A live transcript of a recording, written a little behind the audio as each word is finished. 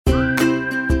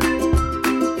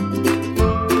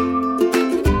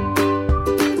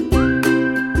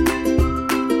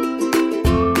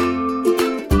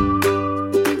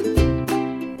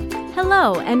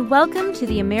and welcome to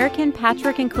the American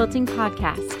Patchwork and Quilting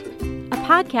Podcast, a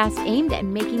podcast aimed at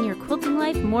making your quilting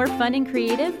life more fun and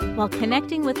creative while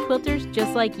connecting with quilters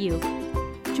just like you.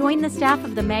 Join the staff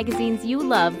of the magazines you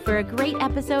love for a great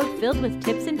episode filled with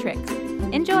tips and tricks.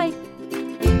 Enjoy!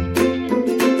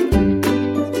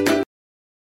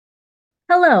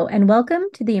 Hello, and welcome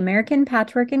to the American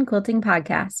Patchwork and Quilting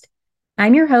Podcast.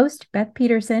 I'm your host, Beth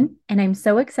Peterson, and I'm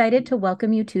so excited to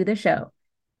welcome you to the show.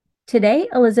 Today,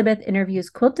 Elizabeth interviews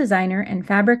quilt designer and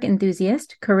fabric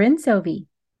enthusiast Corinne Sovey.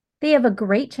 They have a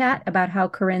great chat about how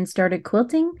Corinne started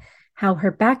quilting, how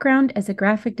her background as a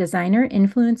graphic designer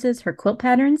influences her quilt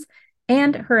patterns,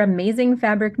 and her amazing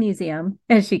fabric museum,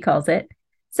 as she calls it.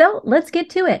 So let's get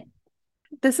to it.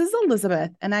 This is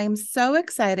Elizabeth, and I am so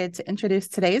excited to introduce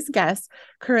today's guest,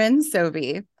 Corinne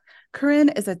Sovey. Corinne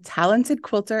is a talented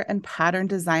quilter and pattern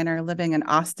designer living in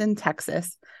Austin,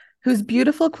 Texas, whose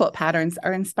beautiful quilt patterns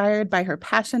are inspired by her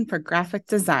passion for graphic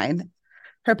design.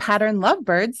 Her pattern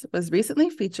Lovebirds was recently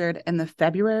featured in the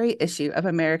February issue of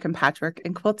American Patchwork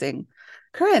and Quilting.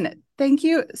 Corinne, thank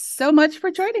you so much for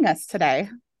joining us today.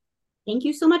 Thank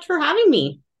you so much for having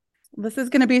me. This is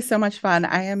going to be so much fun.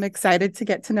 I am excited to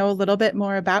get to know a little bit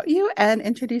more about you and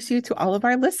introduce you to all of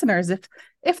our listeners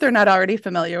if they're not already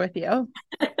familiar with you.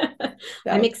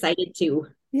 I'm excited too.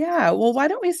 Yeah. Well, why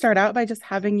don't we start out by just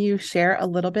having you share a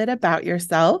little bit about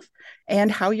yourself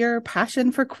and how your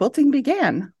passion for quilting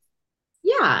began?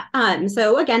 Yeah.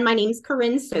 So again, my name's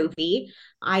Corinne Sovey.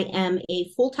 I am a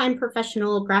full-time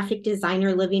professional graphic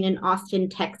designer living in Austin,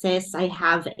 Texas. I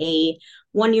have a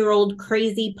 1-year-old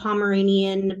crazy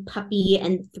Pomeranian puppy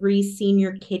and 3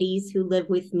 senior kitties who live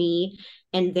with me,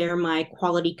 and they're my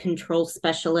quality control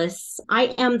specialists.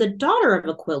 I am the daughter of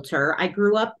a quilter. I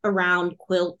grew up around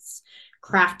quilts,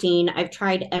 crafting. I've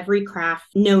tried every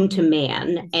craft known to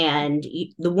man, and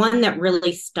the one that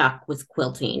really stuck was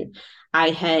quilting.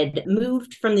 I had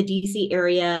moved from the DC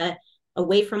area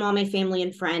away from all my family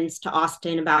and friends to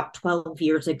Austin about 12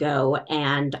 years ago.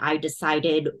 And I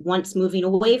decided once moving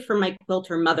away from my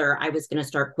quilter mother, I was going to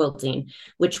start quilting,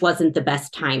 which wasn't the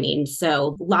best timing.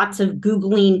 So lots of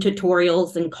Googling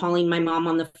tutorials and calling my mom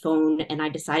on the phone. And I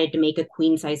decided to make a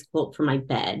queen size quilt for my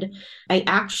bed. I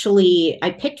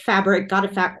picked fabric, got a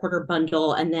fat quarter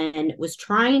bundle, and then was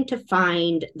trying to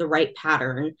find the right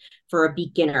pattern for a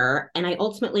beginner. And I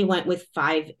ultimately went with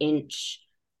 5-inch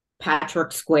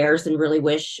patchwork squares and really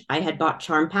wish I had bought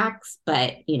charm packs,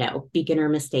 but beginner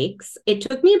mistakes. It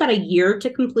took me about a year to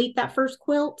complete that first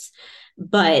quilt,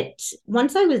 but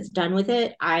once I was done with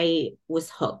it, I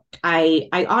was hooked. I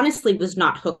honestly was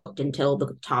not hooked until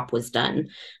the top was done.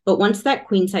 But once that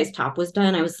queen size top was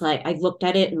done, I looked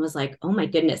at it and was like, oh my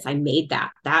goodness, I made that.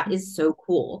 That is so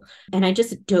cool. And I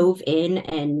just dove in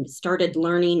and started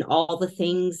learning all the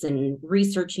things and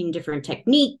researching different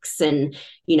techniques and,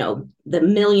 the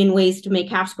million ways to make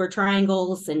half square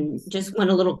triangles, and just went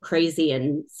a little crazy.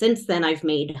 And since then, I've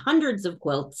made hundreds of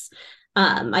quilts.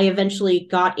 I eventually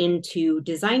got into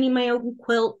designing my own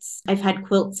quilts. I've had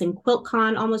quilts in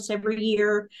QuiltCon almost every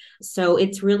year. So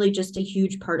it's really just a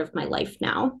huge part of my life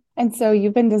now. And so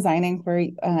you've been designing for,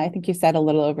 I think you said a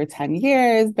little over 10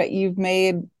 years, but you've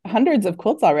made hundreds of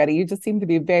quilts already. You just seem to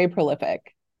be very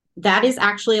prolific. That is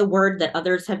actually a word that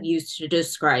others have used to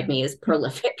describe me as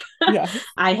prolific. Yes.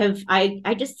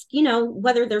 I just,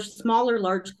 whether they're small or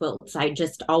large quilts, I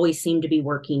just always seem to be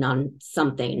working on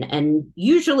something, and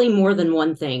usually more than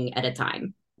one thing at a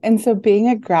time. And so being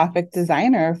a graphic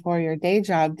designer for your day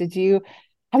job, have you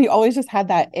always just had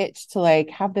that itch to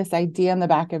have this idea in the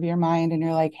back of your mind and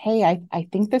you're like, hey, I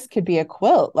think this could be a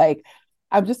quilt?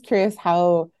 I'm just curious,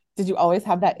 how did you always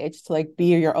have that itch to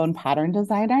be your own pattern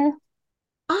designer?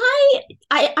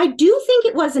 I do think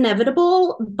it was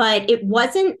inevitable, but it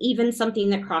wasn't even something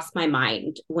that crossed my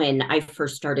mind when I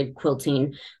first started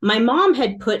quilting. My mom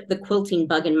had put the quilting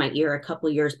bug in my ear a couple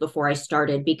of years before I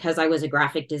started, because I was a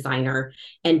graphic designer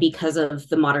and because of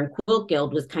the Modern Quilt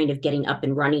Guild was kind of getting up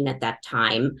and running at that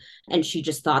time. And she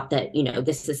just thought that,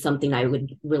 this is something I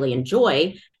would really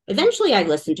enjoy. Eventually, I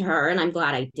listened to her, and I'm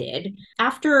glad I did.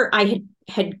 After I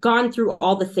had gone through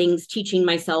all the things, teaching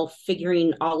myself,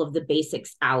 figuring all of the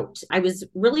basics out, I was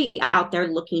really out there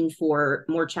looking for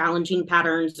more challenging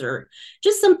patterns or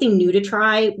just something new to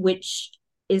try, which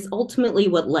is ultimately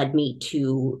what led me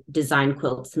to design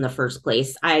quilts in the first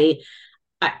place. I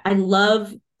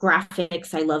love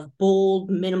graphics. I love bold,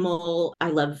 minimal. I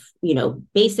love,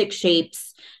 basic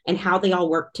shapes and how they all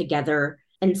work together.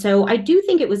 And so I do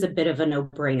think it was a bit of a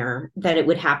no-brainer that it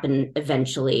would happen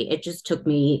eventually. It just took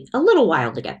me a little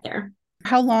while to get there.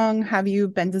 How long have you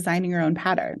been designing your own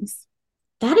patterns?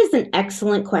 That is an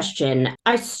excellent question.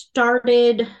 I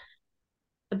started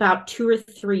about 2 or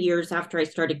 3 years after I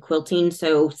started quilting.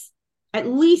 So at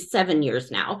least 7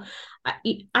 years now.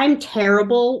 I'm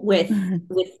terrible with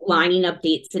lining up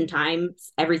dates and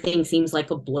times. Everything seems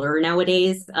like a blur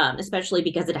nowadays, especially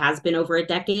because it has been over a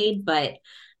decade. But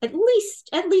at least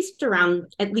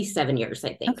 7 years,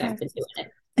 I think Okay. I've been doing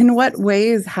it. In what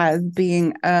ways has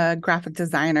being a graphic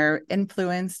designer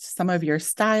influenced some of your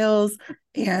styles,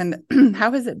 and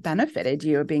how has it benefited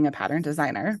you being a pattern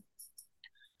designer?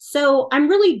 So I'm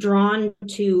really drawn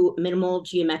to minimal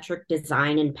geometric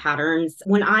design and patterns.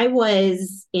 When I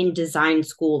was in design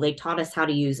school, they taught us how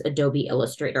to use Adobe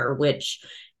Illustrator, which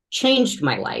changed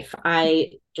my life.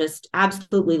 I just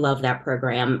absolutely love that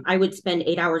program. I would spend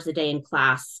 8 hours a day in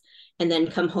class and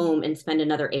then come home and spend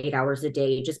another 8 hours a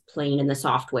day just playing in the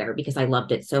software because I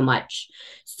loved it so much.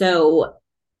 So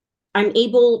I'm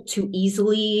able to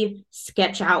easily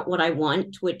sketch out what I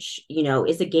want, which,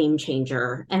 is a game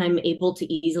changer. And I'm able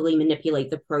to easily manipulate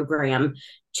the program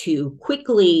to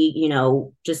quickly,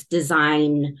 just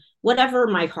design whatever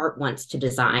my heart wants to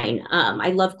design. I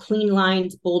love clean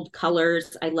lines, bold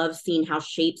colors. I love seeing how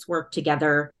shapes work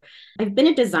together. I've been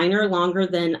a designer longer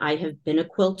than I have been a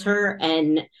quilter.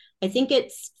 And I think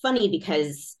it's funny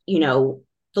because,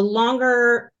 the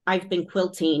longer I've been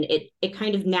quilting, it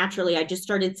kind of naturally, I just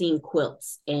started seeing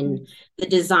quilts and the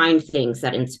design things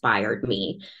that inspired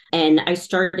me. And I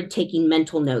started taking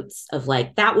mental notes of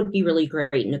like, that would be really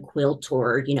great in a quilt,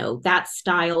 or, that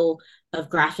style of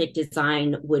graphic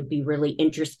design would be really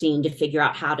interesting to figure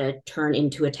out how to turn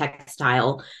into a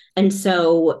textile. And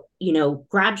so,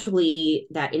 gradually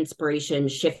that inspiration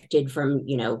shifted from,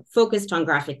 focused on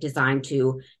graphic design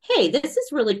to, hey, this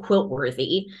is really quilt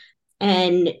worthy.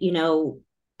 And,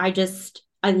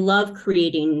 I love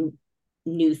creating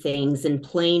new things and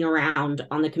playing around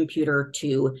on the computer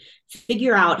to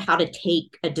figure out how to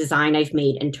take a design I've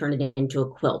made and turn it into a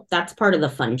quilt. That's part of the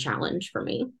fun challenge for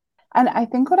me. And I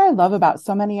think what I love about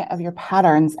so many of your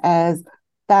patterns is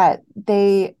that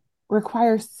they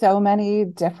require so many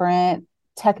different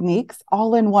techniques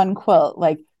all in one quilt.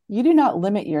 Like, you do not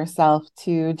limit yourself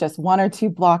to just one or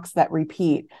two blocks that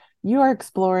repeat. You are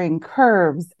exploring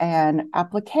curves and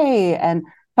applique and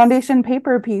foundation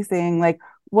paper piecing, like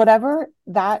whatever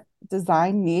that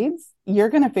design needs, you're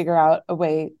going to figure out a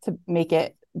way to make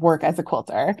it work as a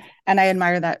quilter. And I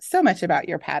admire that so much about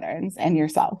your patterns and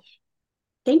yourself.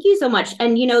 Thank you so much.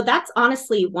 And, that's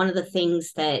honestly one of the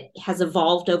things that has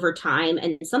evolved over time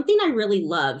and something I really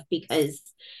love, because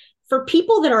for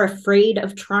people that are afraid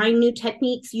of trying new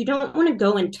techniques, you don't want to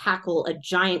go and tackle a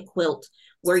giant quilt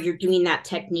where you're doing that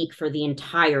technique for the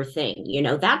entire thing.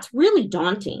 That's really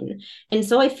daunting. And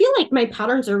so I feel like my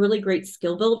patterns are really great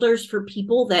skill builders for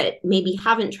people that maybe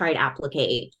haven't tried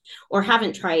applique or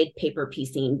haven't tried paper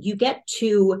piecing. You get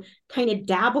to kind of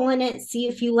dabble in it, see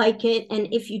if you like it.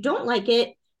 And if you don't like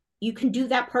it, you can do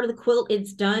that part of the quilt.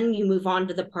 It's done. You move on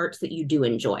to the parts that you do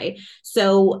enjoy.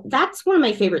 So that's one of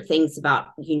my favorite things about,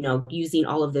 using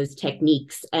all of those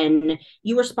techniques. And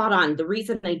you were spot on. The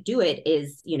reason I do it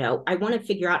is, I want to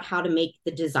figure out how to make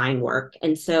the design work.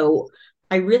 And so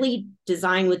I really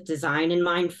design with design in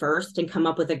mind first and come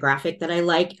up with a graphic that I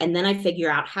like. And then I figure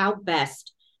out how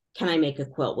best can I make a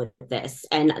quilt with this?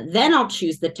 And then I'll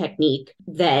choose the technique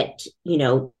that,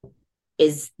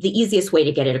 is the easiest way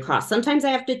to get it across. Sometimes I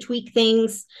have to tweak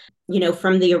things,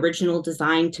 from the original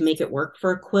design to make it work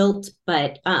for a quilt.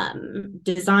 But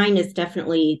design is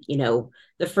definitely,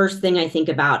 the first thing I think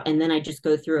about. And then I just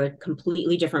go through a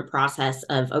completely different process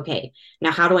of, okay,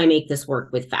 now how do I make this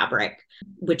work with fabric,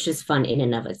 which is fun in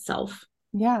and of itself.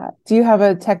 Yeah. Do you have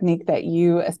a technique that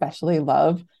you especially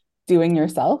love doing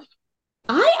yourself?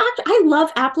 I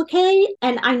love applique,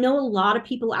 and I know a lot of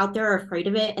people out there are afraid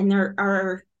of it. And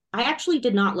I actually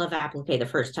did not love applique the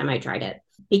first time I tried it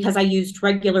because I used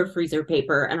regular freezer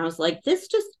paper and I was like, this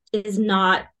just is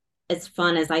not as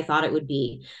fun as I thought it would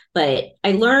be. But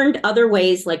I learned other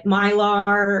ways like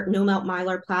Mylar, no melt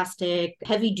Mylar plastic,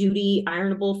 heavy duty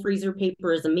ironable freezer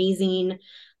paper is amazing.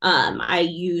 I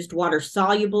used water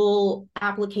soluble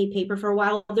applique paper for a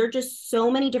while. There are just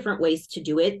so many different ways to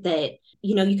do it that,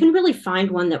 you can really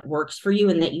find one that works for you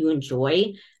and that you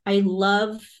enjoy. I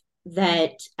love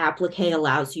that applique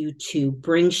allows you to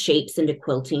bring shapes into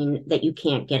quilting that you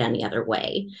can't get any other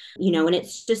way, and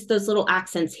it's just those little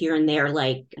accents here and there,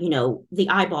 like, the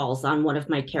eyeballs on one of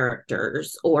my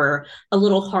characters or a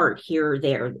little heart here or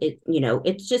there.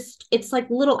 It's like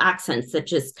little accents that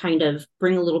just kind of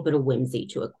bring a little bit of whimsy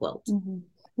to a quilt. Mm-hmm.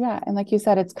 Yeah. And like you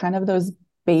said, it's kind of those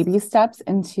baby steps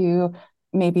into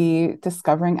maybe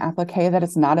discovering applique, that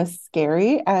it's not as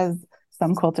scary as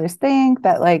some quilters think,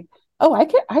 that like, oh, I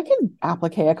could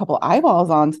applique a couple eyeballs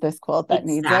onto this quilt that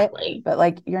needs it, Exactly. but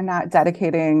like you're not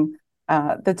dedicating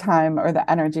the time or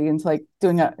the energy into like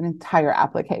doing an entire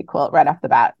applique quilt right off the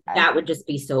bat. That would just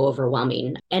be so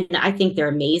overwhelming. And I think they're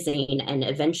amazing. And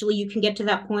eventually you can get to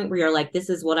that point where you're like, this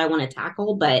is what I want to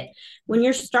tackle. But when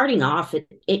you're starting off, it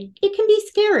can be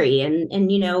scary. And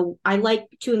I like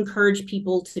to encourage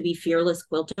people to be fearless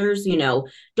quilters.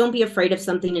 Don't be afraid of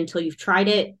something until you've tried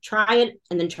it, try it,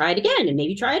 and then try it again, and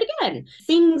maybe try it again.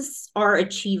 Things are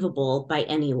achievable by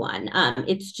anyone.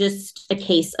 It's just a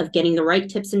case of getting the right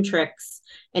tips and tricks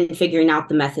and figuring out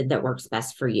the method that works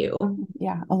best for you.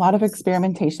 Yeah, a lot of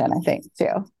experimentation, I think,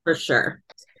 too. For sure.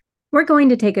 We're going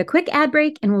to take a quick ad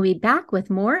break and we'll be back with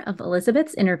more of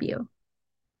Elizabeth's interview.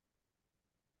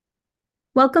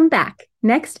 Welcome back.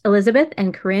 Next, Elizabeth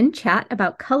and Corinne chat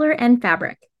about color and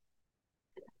fabric.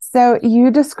 So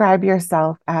you describe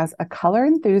yourself as a color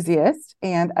enthusiast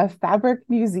and a fabric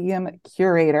museum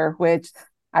curator, which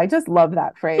I just love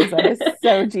that phrase. That is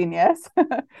so genius.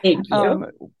 Thank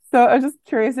you. So I was just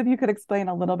curious if you could explain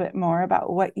a little bit more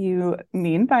about what you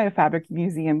mean by a fabric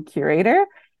museum curator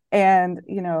and,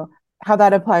 how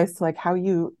that applies to like how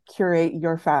you curate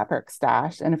your fabric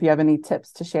stash. And if you have any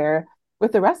tips to share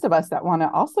with the rest of us that want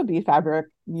to also be fabric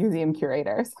museum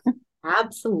curators.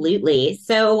 Absolutely.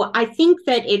 So I think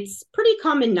that it's pretty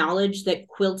common knowledge that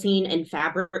quilting and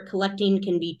fabric collecting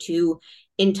can be two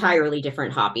entirely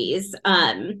different hobbies.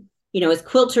 As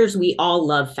quilters, we all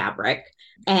love fabric.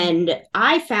 And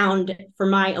I found for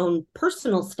my own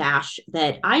personal stash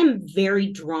that I am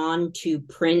very drawn to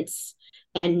prints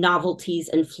and novelties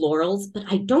and florals, but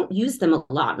I don't use them a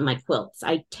lot in my quilts.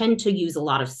 I tend to use a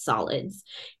lot of solids.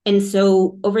 And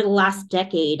so over the last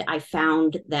decade, I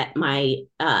found that my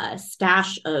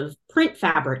stash of print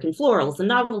fabric and florals and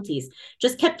novelties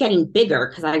just kept getting bigger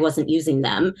because I wasn't using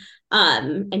them.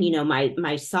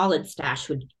 My solid stash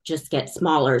would just get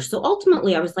smaller. So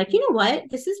ultimately I was like, you know what?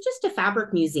 This is just a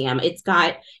fabric museum. It's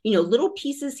got, little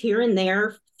pieces here and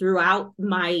there throughout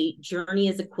my journey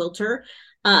as a quilter.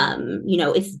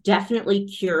 It's definitely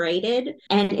curated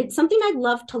and it's something I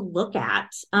love to look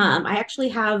at. I actually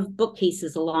have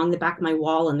bookcases along the back of my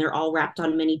wall and they're all wrapped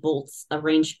on mini bolts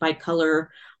arranged by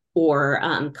color or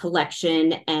I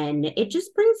and it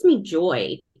just brings me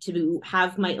joy to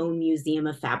have my own museum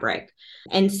of fabric.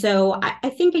 And so I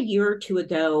think a year or two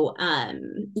ago,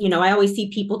 I always see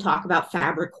people talk about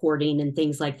fabric hoarding and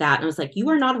things like that. And I was like, you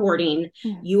are not hoarding.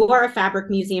 You are a fabric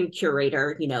museum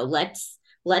curator.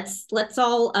 Let's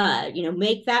all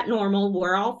make that normal.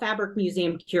 We're all fabric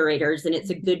museum curators and it's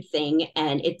a good thing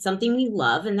and it's something we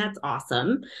love and that's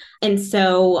awesome. And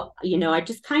so I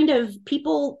just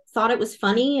people thought it was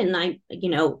funny and I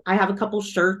have a couple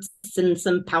shirts and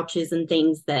some pouches and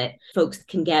things that folks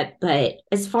can get, but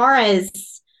as far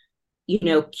as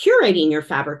curating your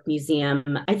fabric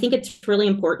museum, I think it's really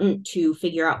important to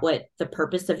figure out what the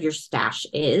purpose of your stash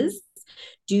is.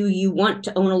 Do you want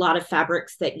to own a lot of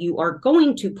fabrics that you are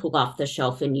going to pull off the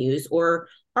shelf and use? Or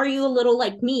are you a little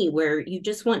like me where you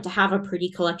just want to have a pretty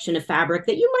collection of fabric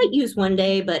that you might use one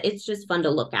day, but it's just fun to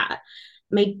look at?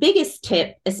 My biggest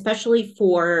tip, especially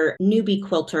for newbie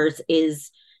quilters,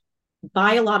 is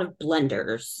buy a lot of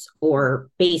blenders or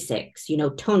basics,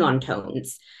 tone on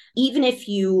tones. Even if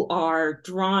you are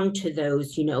drawn to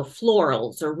those,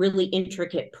 florals or really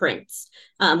intricate prints,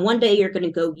 one day you're going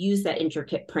to go use that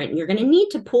intricate print and you're going to need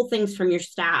to pull things from your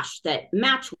stash that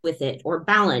match with it or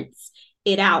balance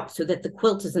it out so that the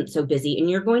quilt isn't so busy. And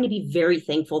you're going to be very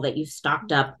thankful that you've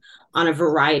stocked up on a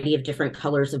variety of different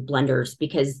colors of blenders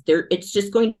because it's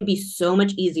just going to be so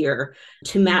much easier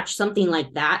to match something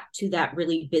like that to that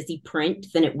really busy print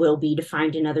than it will be to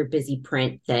find another busy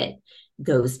print that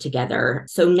goes together.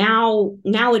 So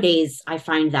nowadays, I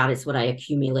find that is what I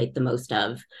accumulate the most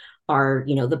of are,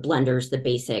 the blenders, the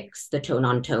basics, the tone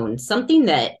on tone, something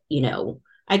that,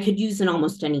 I could use in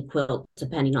almost any quilt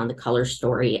depending on the color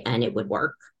story and it would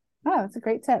work. Oh, that's a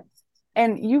great tip.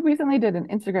 And you recently did an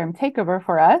Instagram takeover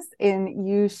for us and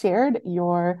you shared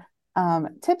your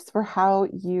tips for how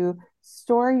you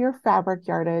store your fabric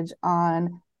yardage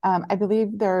on, I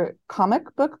believe they're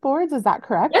comic book boards. Is that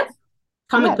correct? Yep.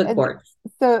 Comic book boards.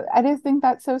 So I just think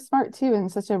that's so smart too, and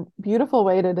such a beautiful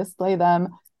way to display them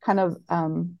kind of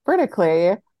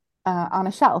vertically on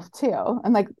a shelf too.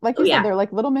 And like you said, they're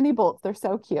like little mini bolts. They're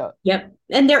so cute. Yep.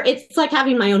 And it's like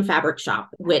having my own fabric shop,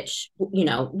 which,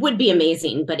 would be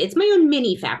amazing, but it's my own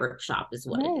mini fabric shop is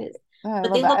what it is.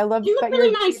 But they look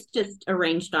really nice just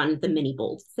arranged on the mini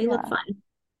bolts. They look fun.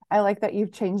 I like that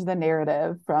you've changed the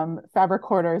narrative from fabric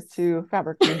hoarders to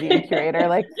fabric museum curator.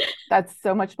 Like that's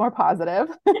so much more positive.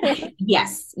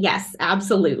 Yes,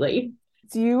 absolutely.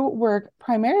 do work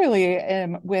primarily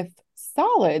with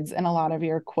solids in a lot of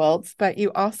your quilts, but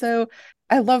you also,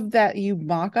 I love that you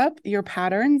mock up your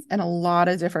patterns in a lot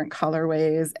of different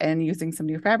colorways and using some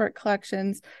new fabric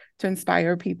collections to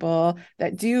inspire people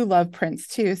that do love prints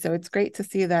too. So it's great to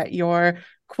see that your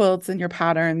quilts and your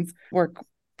patterns work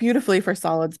beautifully for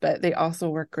solids, but they also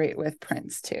work great with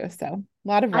prints too. So a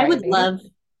lot of variety.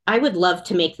 I would love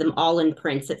to make them all in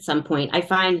prints at some point. I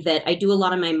find that I do a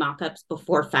lot of my mock-ups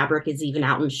before fabric is even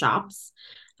out in shops.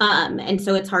 And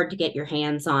so it's hard to get your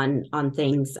hands on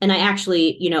things. And I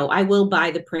actually, I will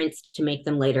buy the prints to make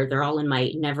them later. They're all in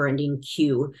my never-ending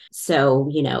queue.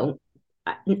 So,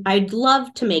 I'd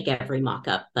love to make every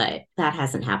mock-up, but that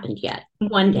hasn't happened yet.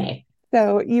 One day.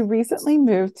 So you recently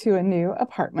moved to a new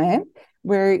apartment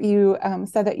where you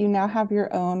said that you now have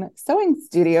your own sewing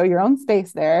studio, your own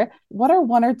space there. What are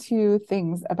one or two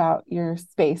things about your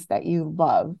space that you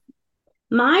love?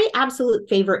 My absolute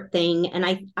favorite thing, and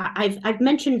I've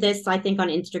mentioned this, I think, on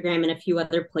Instagram and a few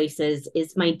other places,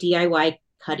 is my DIY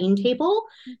cutting table.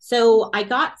 So I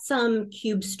got some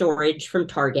cube storage from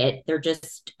Target. They're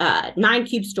just 9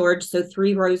 cube storage, so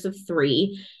 3 rows of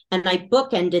 3. And I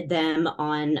bookended them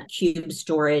on cube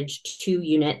storage, 2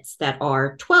 units that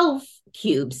are 12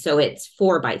 cubes. So it's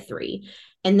 4x3.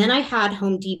 And then I had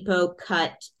Home Depot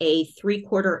cut a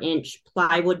 3/4 inch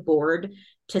plywood board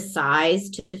to size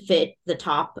to fit the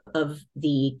top of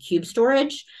the cube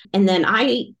storage. And then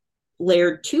I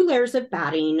layered 2 layers of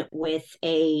batting with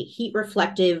a heat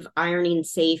reflective ironing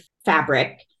safe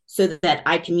fabric so that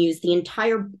I can use the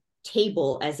entire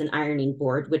table as an ironing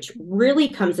board, which really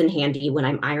comes in handy when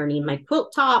I'm ironing my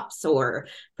quilt tops or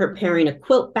preparing a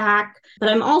quilt back. But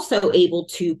I'm also able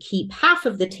to keep half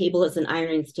of the table as an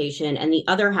ironing station and the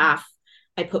other half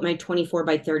I put my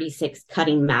 24x36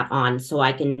 cutting mat on so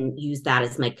I can use that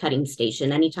as my cutting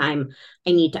station. Anytime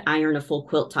I need to iron a full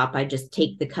quilt top, I just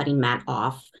take the cutting mat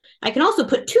off. I can also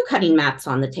put 2 cutting mats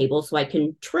on the table so I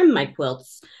can trim my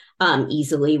quilts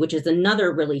easily, which is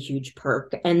another really huge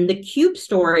perk. And the cube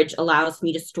storage allows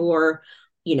me to store,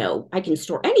 I can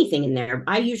store anything in there.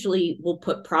 I usually will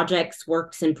put projects,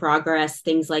 works in progress,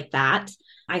 things like that.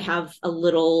 I have a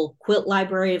little quilt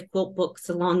library of quilt books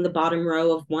along the bottom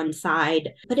row of one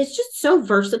side, but it's just so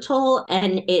versatile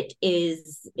and it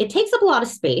takes up a lot of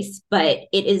space, but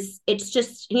it's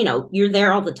just, you're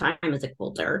there all the time as a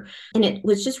quilter. And it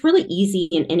was just really easy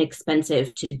and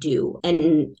inexpensive to do.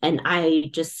 And I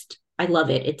love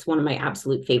it. It's one of my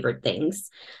absolute favorite things.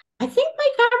 I think my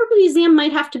fabric museum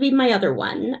might have to be my other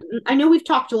one. I know we've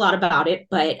talked a lot about it,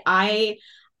 but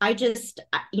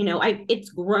it's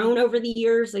grown over the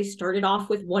years. I started off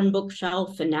with one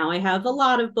bookshelf and now I have a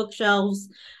lot of bookshelves,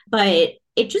 but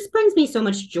it just brings me so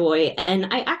much joy. And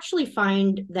I actually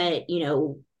find that,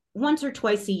 once or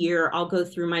twice a year, I'll go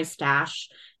through my stash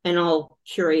and I'll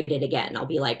curate it again. I'll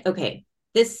be like, okay,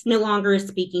 this no longer is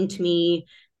speaking to me.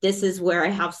 This is where I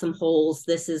have some holes.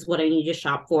 This is what I need to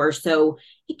shop for. So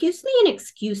it gives me an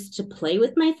excuse to play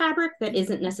with my fabric that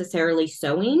isn't necessarily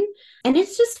sewing. And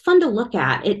it's just fun to look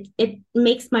at. It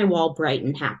makes my wall bright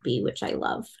and happy, which I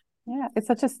love. Yeah, it's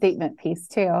such a statement piece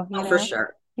too. For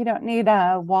sure. You don't need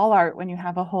wall art when you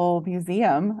have a whole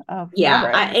museum of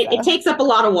fabric. It takes up a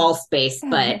lot of wall space,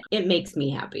 but it makes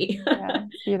me happy. Yeah,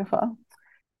 it's beautiful.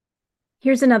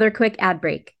 Here's another quick ad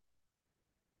break.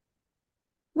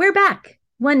 We're back.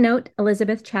 One note,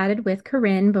 Elizabeth chatted with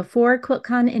Corinne before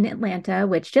QuiltCon in Atlanta,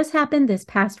 which just happened this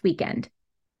past weekend.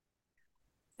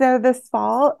 So this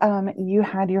fall, you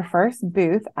had your first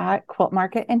booth at Quilt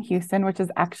Market in Houston, which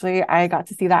is actually, I got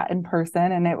to see that in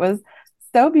person and it was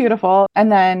so beautiful.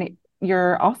 And then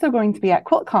you're also going to be at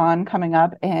QuiltCon coming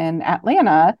up in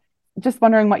Atlanta. Just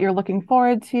wondering what you're looking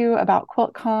forward to about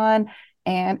QuiltCon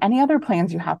and any other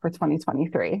plans you have for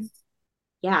 2023.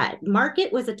 Yeah,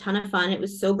 Market was a ton of fun. It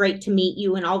was so great to meet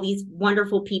you and all these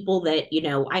wonderful people that,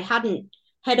 I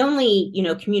had only,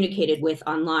 communicated with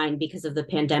online because of the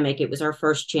pandemic. It was our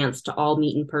first chance to all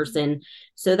meet in person.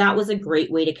 So that was a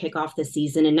great way to kick off the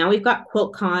season. And now we've got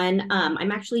QuiltCon.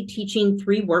 I'm actually teaching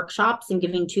 3 workshops and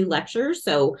giving 2 lectures.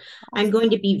 So I'm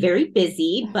going to be very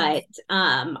busy, but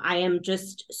I am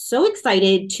just so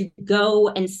excited to go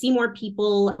and see more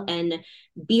people and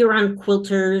be around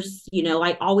quilters.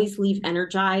 I always leave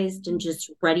energized and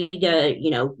just ready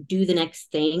to, do the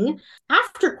next thing.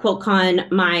 After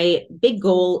QuiltCon, my big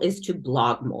goal is to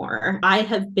blog more. I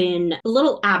have been a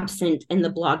little absent in the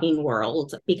blogging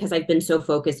world because I've been so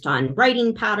focused on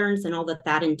writing patterns and all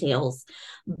that entails.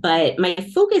 But my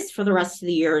focus for the rest of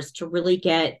the year is to really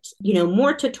get,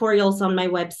 more tutorials on my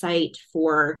website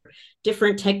for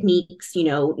different techniques,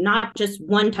 not just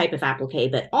one type of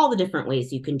applique, but all the different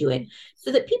ways you can do it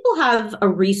so that people have a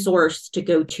resource to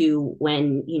go to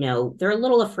when, they're a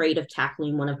little afraid of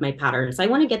tackling one of my patterns. I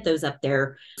want to get those up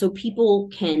there so people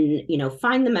can,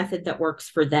 find the method that works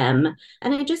for them.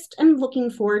 And I just am looking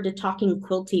forward to talking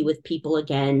quilty with people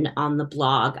again on the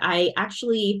blog. I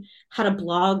actually had a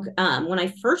blog when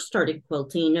I first started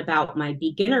quilting about my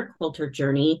beginner quilter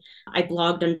journey. I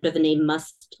blogged under the name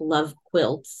Must Love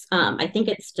Quilts. I think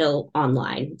it's still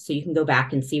online, so you can go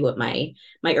back and see what my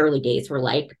early days were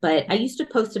like. But I used to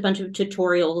post a bunch of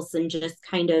tutorials and just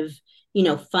kind of,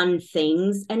 fun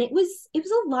things, and it was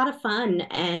a lot of fun.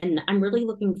 And I'm really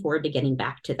looking forward to getting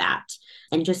back to that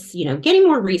and just, getting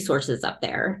more resources up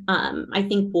there. I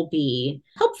think will be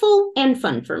helpful and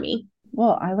fun for me.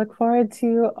 Well, I look forward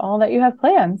to all that you have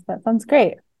planned. That sounds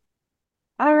great.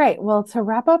 All right. Well, to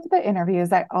wrap up the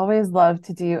interviews, I always love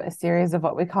to do a series of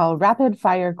what we call rapid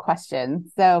fire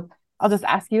questions. So I'll just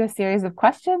ask you a series of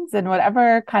questions, and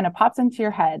whatever kind of pops into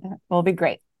your head will be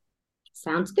great.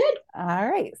 Sounds good. All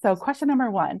right. So question number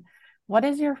 1, what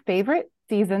is your favorite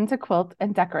season to quilt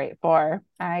and decorate for?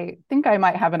 I think I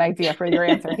might have an idea for your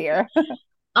answer here.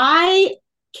 I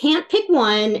can't pick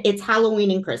one. It's Halloween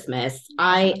and Christmas.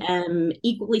 I am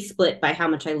equally split by how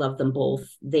much I love them both.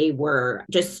 They were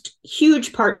just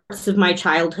huge parts of my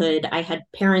childhood. I had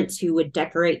parents who would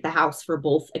decorate the house for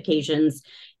both occasions,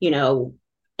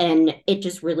 and it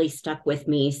just really stuck with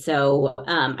me. So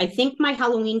I think my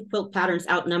Halloween quilt patterns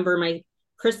outnumber my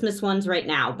Christmas ones right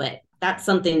now, but that's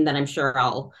something that I'm sure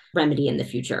I'll remedy in the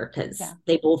future because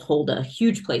they both hold a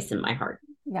huge place in my heart.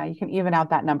 Yeah, you can even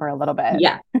out that number a little bit.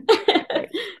 Yeah.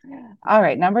 All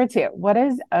right. Number 2, what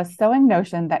is a sewing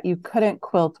notion that you couldn't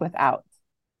quilt without?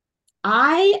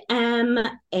 I am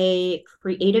a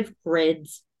creative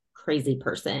grids crazy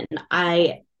person.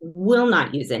 I will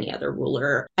not use any other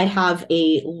ruler. I have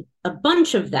a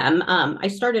bunch of them. I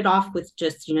started off with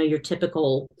just, your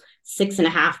typical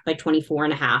 6.5 by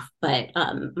 24.5,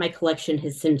 but my collection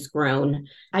has since grown.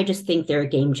 I just think they're a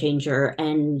game changer,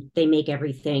 and they make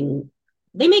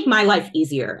my life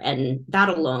easier. And that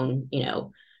alone,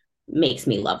 makes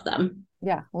me love them.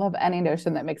 Yeah, love any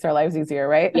notion that makes our lives easier,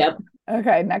 right? Yep.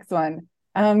 Okay, next one.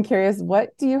 I'm curious, what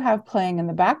do you have playing in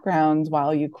the background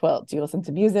while you quilt? Do you listen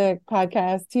to music,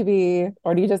 podcasts, TV,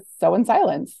 or do you just sew in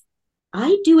silence?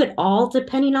 I do it all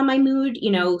depending on my mood.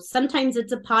 Sometimes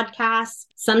it's a podcast.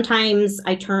 Sometimes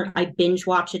I binge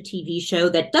watch a TV show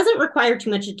that doesn't require too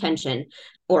much attention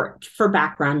or for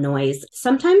background noise.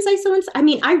 Sometimes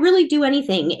I really do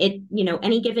anything.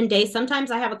 Any given day.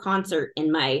 Sometimes I have a concert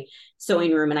in my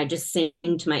sewing room and I just sing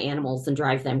to my animals and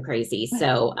drive them crazy.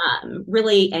 So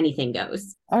really anything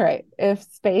goes. All right. If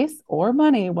space or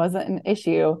money wasn't an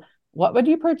issue, what would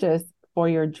you purchase for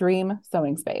your dream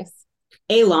sewing space?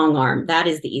 A long arm. That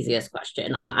is the easiest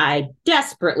question. I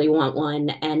desperately want one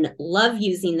and love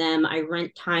using them. I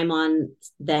rent time on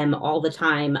them all the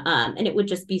time. And it would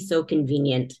just be so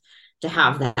convenient to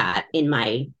have that in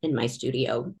my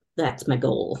studio. That's my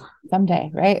goal.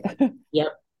 Someday, right? Yep.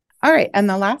 All right. And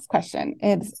the last question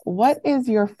is, what is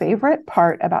your favorite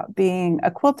part about being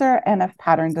a quilter and a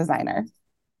pattern designer?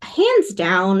 Hands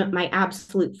down, my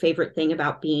absolute favorite thing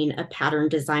about being a pattern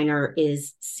designer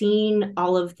is seeing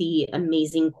all of the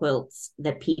amazing quilts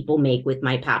that people make with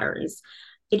my patterns.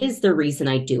 It is the reason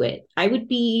I do it. I would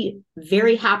be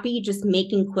very happy just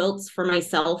making quilts for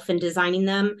myself and designing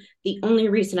them. The only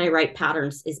reason I write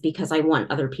patterns is because I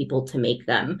want other people to make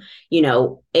them.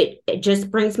 It just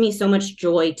brings me so much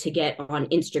joy to get on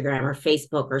Instagram or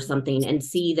Facebook or something and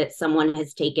see that someone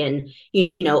has taken, a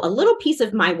little piece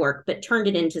of my work, but turned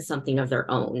it into something of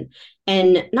their own.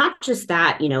 And not just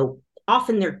that,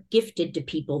 often they're gifted to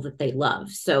people that they love.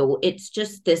 So it's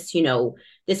just this,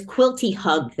 this quilty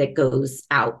hug that goes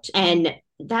out. And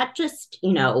that just,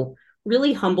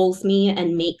 really humbles me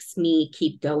and makes me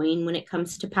keep going when it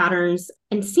comes to patterns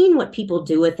and seeing what people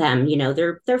do with them,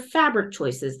 their fabric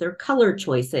choices, their color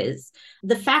choices,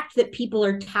 the fact that people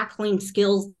are tackling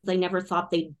skills they never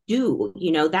thought they'd do,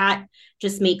 that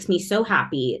just makes me so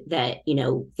happy that,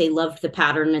 they loved the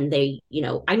pattern and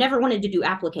I never wanted to do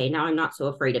applique. Now I'm not so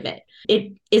afraid of it.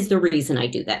 It is the reason I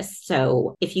do this.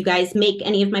 So if you guys make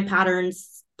any of my patterns,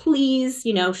 please,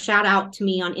 shout out to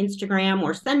me on Instagram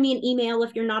or send me an email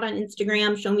if you're not on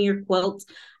Instagram. Show me your quilts.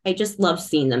 I just love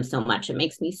seeing them so much. It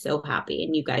makes me so happy.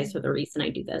 And you guys are the reason I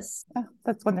do this. Oh,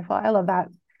 that's wonderful. I love that.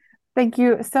 Thank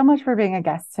you so much for being a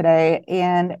guest today.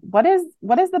 And what is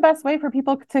the best way for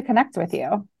people to connect with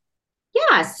you?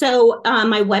 Yeah, so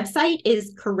my website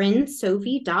is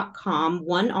CorinneSovey.com,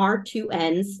 1 R, 2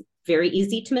 N's, very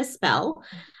easy to misspell.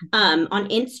 On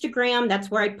Instagram,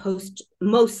 that's where I post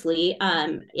mostly.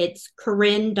 It's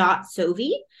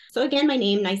Corinne.Sovey. So again, my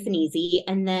name, nice and easy.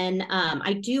 And then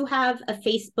I do have a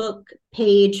Facebook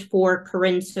page for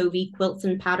Corinne Sovey Quilts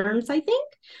and Patterns, I think.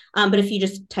 But if you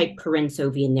just type Corinne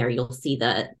Sovey in there, you'll see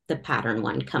the pattern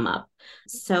one come up.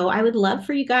 So I would love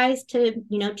for you guys to,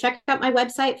 check out my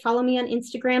website, follow me on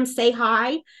Instagram, say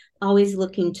hi. Always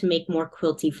looking to make more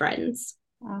quilty friends.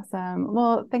 Awesome.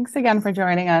 Well, thanks again for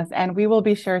joining us. And we will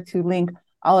be sure to link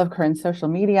all of Corinne's social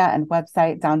media and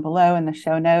website down below in the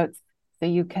show notes so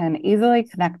you can easily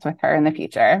connect with her in the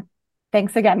future.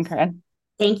 Thanks again, Corinne.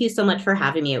 Thank you so much for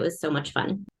having me. It was so much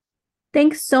fun.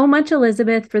 Thanks so much,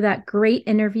 Elizabeth, for that great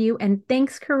interview. And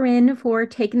thanks, Corinne, for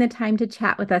taking the time to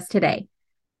chat with us today.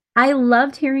 I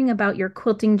loved hearing about your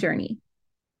quilting journey.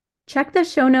 Check the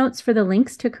show notes for the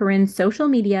links to Corinne's social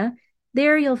media.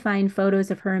 There you'll find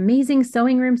photos of her amazing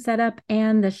sewing room setup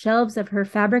and the shelves of her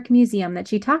fabric museum that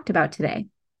she talked about today.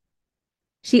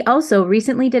 She also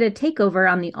recently did a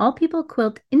takeover on the All People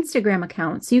Quilt Instagram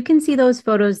account, so you can see those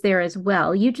photos there as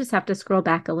well. You just have to scroll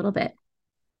back a little bit.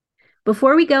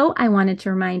 Before we go, I wanted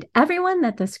to remind everyone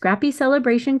that the Scrappy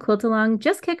Celebration Quilt-Along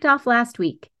just kicked off last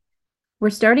week.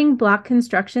 We're starting block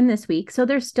construction this week, so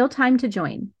there's still time to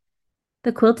join.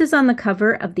 The quilt is on the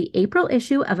cover of the April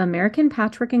issue of American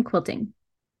Patchwork and Quilting.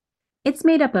 It's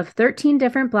made up of 13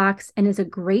 different blocks and is a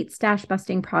great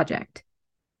stash-busting project.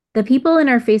 The people in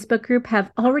our Facebook group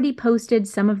have already posted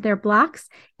some of their blocks,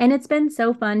 and it's been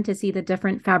so fun to see the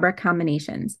different fabric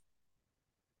combinations.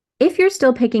 If you're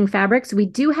still picking fabrics, we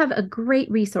do have a great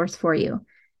resource for you.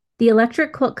 The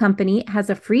Electric Quilt Company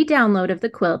has a free download of the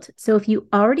quilt, so if you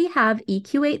already have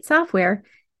EQ8 software,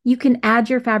 you can add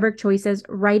your fabric choices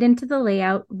right into the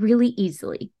layout really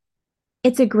easily.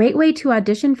 It's a great way to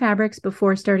audition fabrics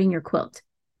before starting your quilt.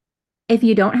 If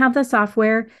you don't have the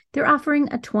software, they're offering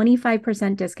a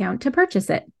 25% discount to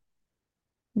purchase it.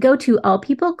 Go to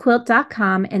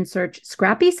allpeoplequilt.com and search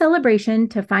Scrappy Celebration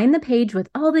to find the page with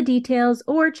all the details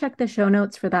or check the show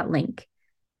notes for that link.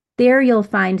 There you'll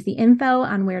find the info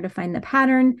on where to find the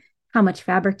pattern, how much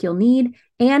fabric you'll need,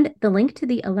 and the link to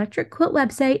the Electric Quilt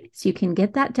website so you can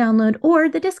get that download or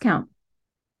the discount.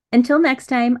 Until next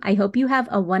time, I hope you have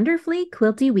a wonderfully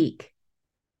quilty week.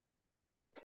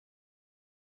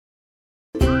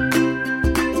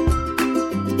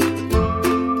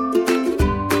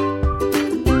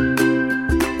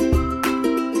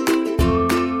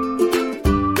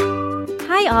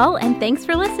 Hi all, and thanks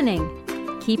for listening.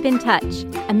 Keep in touch.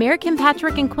 American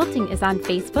Patchwork and Quilting is on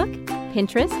Facebook,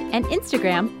 Pinterest, and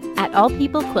Instagram at All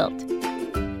People Quilt.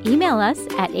 Email us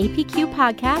at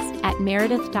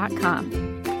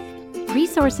apqpodcast@meredith.com.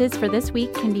 Resources for this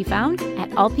week can be found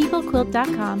at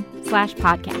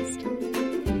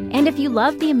allpeoplequilt.com/podcast. And if you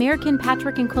love the American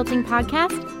Patchwork and Quilting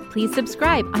podcast, please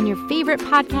subscribe on your favorite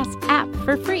podcast app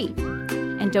for free.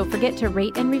 And don't forget to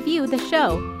rate and review the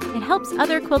show. It helps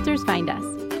other quilters find us.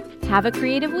 Have a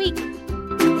creative week.